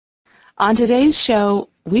On today's show,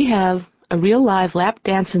 we have a real live lap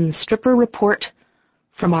dancing stripper report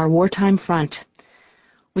from our wartime front.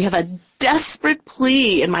 We have a desperate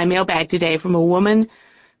plea in my mailbag today from a woman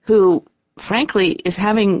who, frankly, is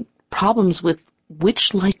having problems with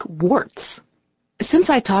witch-like warts. Since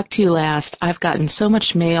I talked to you last, I've gotten so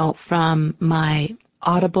much mail from my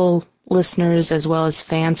Audible listeners as well as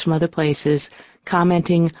fans from other places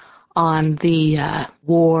commenting on the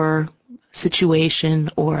war situation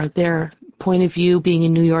or their point of view being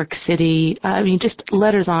in New York City. I mean, just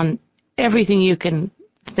letters on everything you can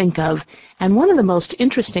think of. And one of the most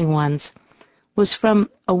interesting ones was from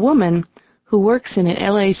a woman who works in an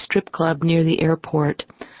LA strip club near the airport.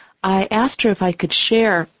 I asked her if I could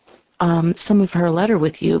share some of her letter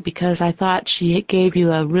with you because I thought she gave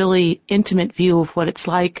you a really intimate view of what it's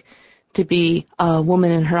like to be a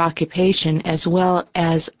woman in her occupation, as well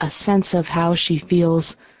as a sense of how she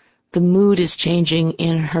feels the mood is changing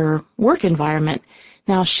in her work environment.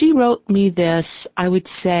 Now, she wrote me this, I would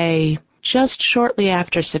say, just shortly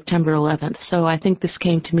after September 11th, so I think this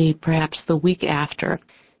came to me perhaps the week after.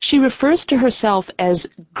 She refers to herself as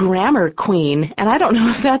Grammar Queen, and I don't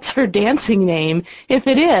know if that's her dancing name. If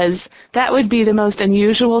it is, that would be the most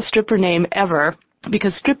unusual stripper name ever,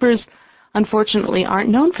 because strippers, unfortunately, aren't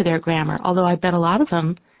known for their grammar, although I bet a lot of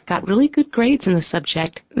them got really good grades in the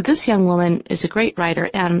subject. This young woman is a great writer,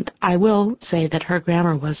 and I will say that her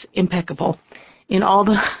grammar was impeccable in all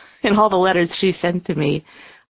the letters she sent to me.